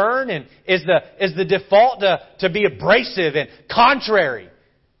turn? And is the default to be abrasive and contrary?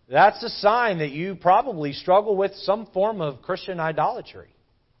 That's a sign that you probably struggle with some form of Christian idolatry.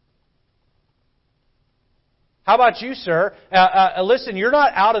 How about you, sir? Listen, you're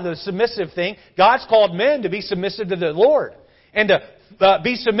not out of the submissive thing. God's called men to be submissive to the Lord and to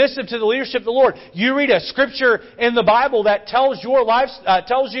be submissive to the leadership of the Lord. You read a scripture in the Bible that tells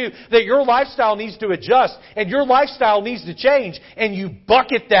you that your lifestyle needs to adjust and your lifestyle needs to change, and you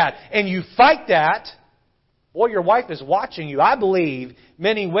bucket that and you fight that. Boy, your wife is watching you. I believe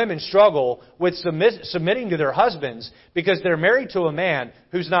many women struggle with submitting to their husbands because they're married to a man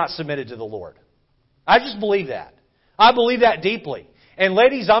who's not submitted to the Lord. I just believe that. I believe that deeply. And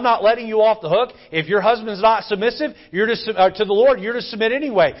ladies, I'm not letting you off the hook. If your husband's not submissive, to the Lord, you're to submit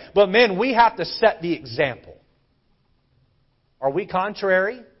anyway. But men, we have to set the example. Are we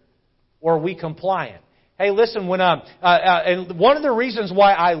contrary or are we compliant? Hey, listen, and one of the reasons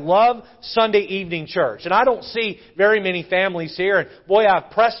why I love Sunday evening church, and I don't see very many families here, and boy, I've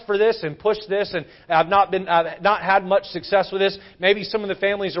pressed for this and pushed this, and I've not had much success with this. Maybe some of the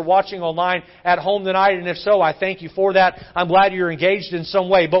families are watching online at home tonight, and if so, I thank you for that. I'm glad you're engaged in some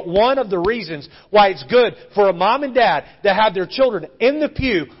way. But one of the reasons why it's good for a mom and dad to have their children in the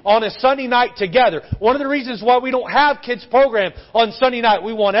pew on a Sunday night together, one of the reasons why we don't have kids program on Sunday night,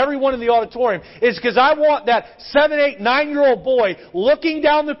 we want everyone in the auditorium, is because I want that 7, 8, 9-year-old boy looking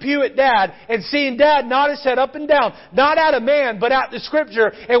down the pew at Dad and seeing Dad nod his head up and down, not at a man, but at the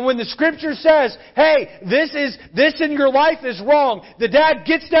Scripture. And when the Scripture says, hey, this in your life is wrong, the dad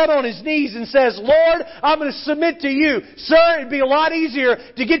gets down on his knees and says, Lord, I'm going to submit to you. Sir, it'd be a lot easier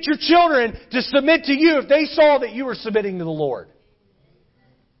to get your children to submit to you if they saw that you were submitting to the Lord.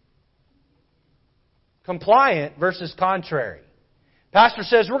 Compliant versus contrary. Pastor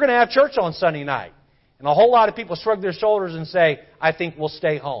says, we're going to have church on Sunday night. And a whole lot of people shrug their shoulders and say, I think we'll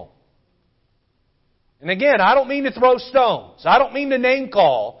stay home. And again, I don't mean to throw stones. I don't mean to name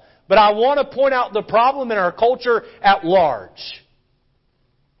call. But I want to point out the problem in our culture at large.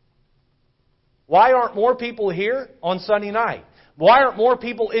 Why aren't more people here on Sunday night? Why aren't more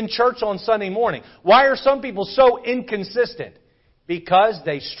people in church on Sunday morning? Why are some people so inconsistent? Because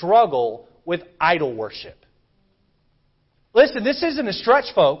they struggle with idol worship. Listen, this isn't a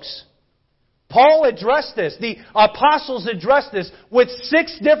stretch, folks. Paul addressed this. The apostles addressed this with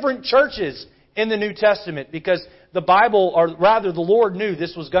 6 different churches in the New Testament because the Bible, or rather the Lord knew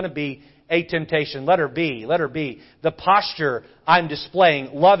this was going to be a temptation. Letter B. The posture I'm displaying,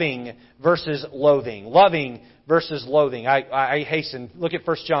 loving versus loathing. Loving versus loathing. I hasten. Look at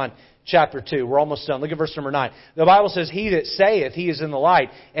 1 John chapter 2. We're almost done. Look at verse number 9. The Bible says, He that saith he is in the light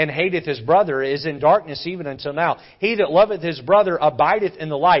and hateth his brother is in darkness even until now. He that loveth his brother abideth in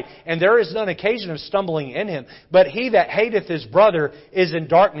the light, and there is none occasion of stumbling in him. But he that hateth his brother is in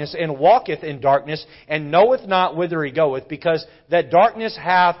darkness and walketh in darkness and knoweth not whither he goeth, because that darkness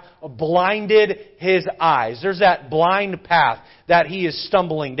hath blinded his eyes. There's that blind path that he is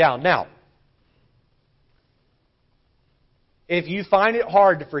stumbling down. Now, if you find it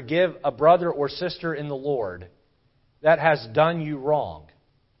hard to forgive a brother or sister in the Lord that has done you wrong,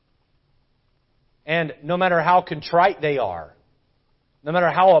 and no matter how contrite they are, no matter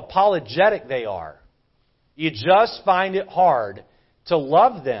how apologetic they are, you just find it hard to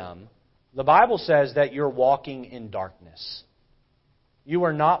love them, the Bible says that you're walking in darkness. You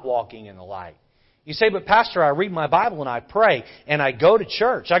are not walking in the light. You say, but Pastor, I read my Bible and I pray and I go to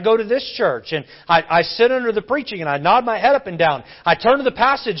church. I go to this church and I sit under the preaching and I nod my head up and down. I turn to the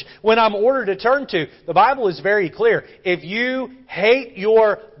passage when I'm ordered to turn to. The Bible is very clear. If you hate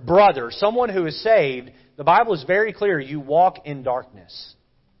your brother, someone who is saved, the Bible is very clear. You walk in darkness.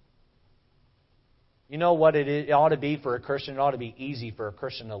 You know what it ought to be for a Christian? It ought to be easy for a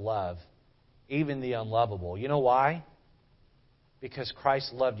Christian to love, even the unlovable. You know why? Because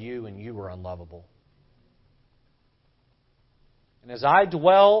Christ loved you and you were unlovable. And as I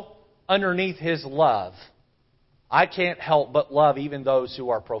dwell underneath His love, I can't help but love even those who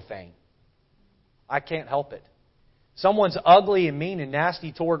are profane. I can't help it. Someone's ugly and mean and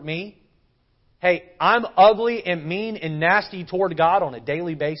nasty toward me. Hey, I'm ugly and mean and nasty toward God on a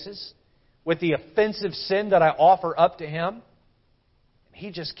daily basis with the offensive sin that I offer up to Him.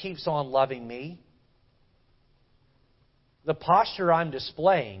 He just keeps on loving me. The posture I'm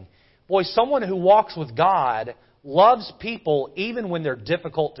displaying. Boy, someone who walks with God loves people even when they're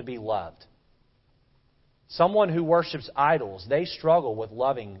difficult to be loved. Someone who worships idols, they struggle with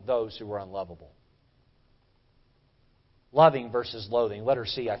loving those who are unlovable. Loving versus loathing. Letter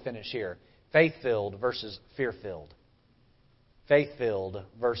C, I finish here. Faith-filled versus fear-filled. Faith-filled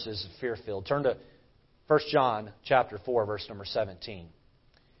versus fear-filled. Turn to 1 John chapter 4, verse number 17.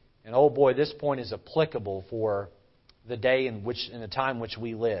 And oh boy, this point is applicable for the day in the time in which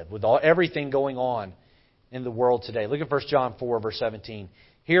we live, with everything going on in the world today. Look at 1 John 4, verse 17.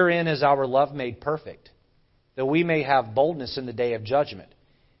 Herein is our love made perfect, that we may have boldness in the day of judgment.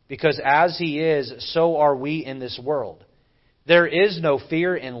 Because as He is, so are we in this world. There is no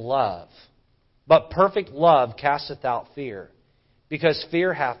fear in love, but perfect love casteth out fear, because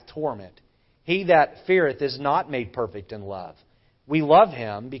fear hath torment. He that feareth is not made perfect in love. We love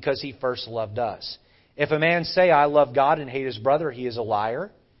Him because He first loved us. If a man say, I love God, and hate his brother, he is a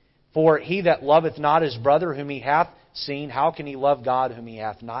liar. For he that loveth not his brother whom he hath seen, how can he love God whom he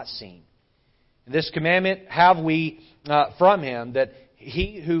hath not seen? And this commandment have we from Him, that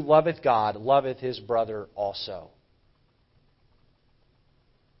he who loveth God loveth his brother also.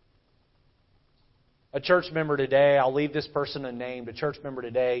 A church member today, I'll leave this person unnamed, a church member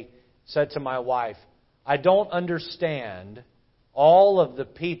today said to my wife, I don't understand all of the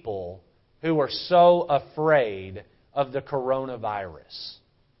people who are so afraid of the coronavirus.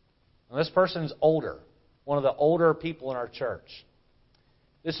 And this person's older, one of the older people in our church.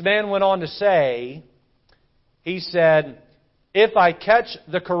 This man went on to say, he said, if I catch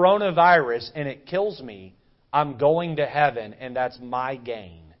the coronavirus and it kills me, I'm going to heaven and that's my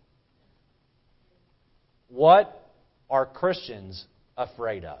gain. What are Christians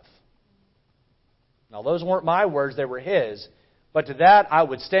afraid of? Now, those weren't my words, they were his. But to that, I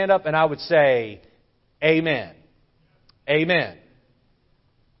would stand up and I would say, Amen. Amen.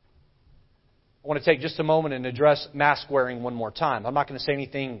 I want to take just a moment and address mask wearing one more time. I'm not going to say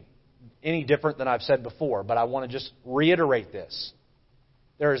anything any different than I've said before, but I want to just reiterate this.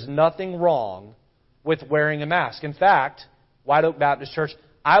 There is nothing wrong with wearing a mask. In fact, White Oak Baptist Church,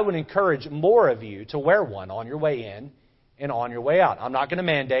 I would encourage more of you to wear one on your way in and on your way out. I'm not going to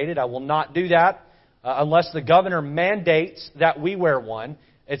mandate it. I will not do that unless the governor mandates that we wear one.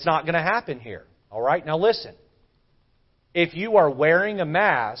 It's not going to happen here. All right? Now listen. If you are wearing a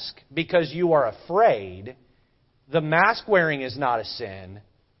mask because you are afraid, the mask wearing is not a sin,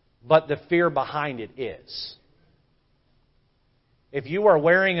 but the fear behind it is. If you are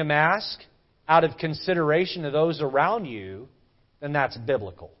wearing a mask out of consideration to those around you, then that's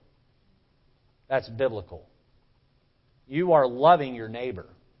biblical. That's biblical. You are loving your neighbor.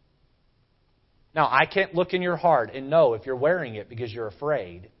 Now, I can't look in your heart and know if you're wearing it because you're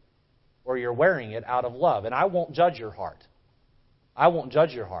afraid or you're wearing it out of love. And I won't judge your heart. I won't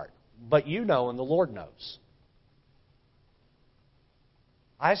judge your heart. But you know and the Lord knows.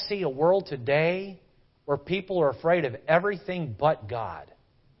 I see a world today where people are afraid of everything but God.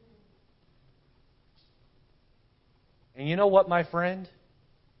 And you know what, my friend?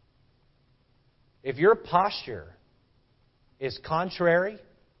 If your posture is contrary,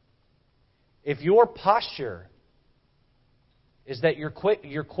 if your posture is that you're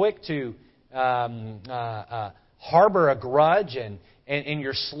quick to harbor a grudge and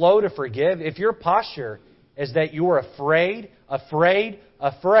you're slow to forgive, if your posture is that you're afraid,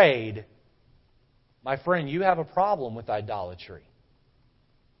 my friend, you have a problem with idolatry.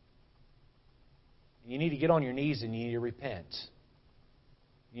 You need to get on your knees and you need to repent.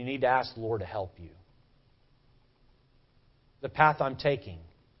 You need to ask the Lord to help you. The path I'm taking,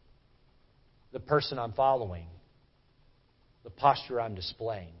 the person I'm following, the posture I'm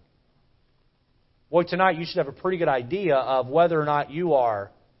displaying. Boy, tonight you should have a pretty good idea of whether or not you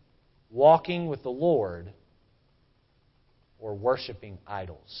are walking with the Lord or worshiping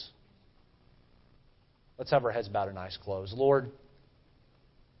idols. Let's have our heads bowed and eyes closed. Lord,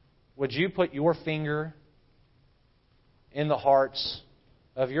 would you put your finger in the hearts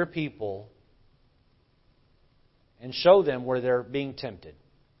of your people and show them where they're being tempted?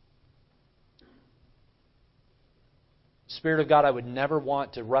 Spirit of God, I would never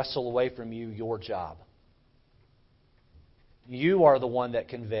want to wrestle away from you your job. You are the one that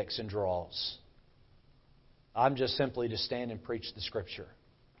convicts and draws. I'm just simply to stand and preach the Scripture.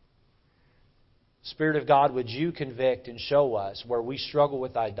 Spirit of God, would you convict and show us where we struggle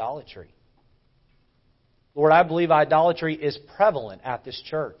with idolatry? Lord, I believe idolatry is prevalent at this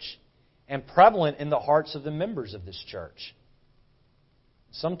church and prevalent in the hearts of the members of this church.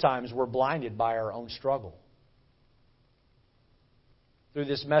 Sometimes we're blinded by our own struggle. Through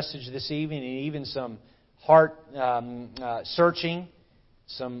this message this evening and even some heart searching,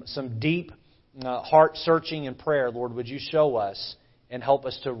 some deep heart searching and prayer, Lord, would you show us and help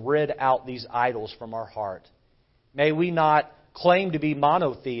us to rid out these idols from our heart. May we not claim to be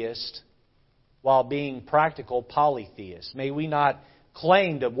monotheist while being practical polytheists. May we not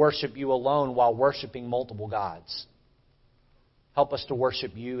claim to worship you alone while worshiping multiple gods. Help us to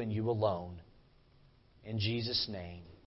worship you and you alone. In Jesus' name.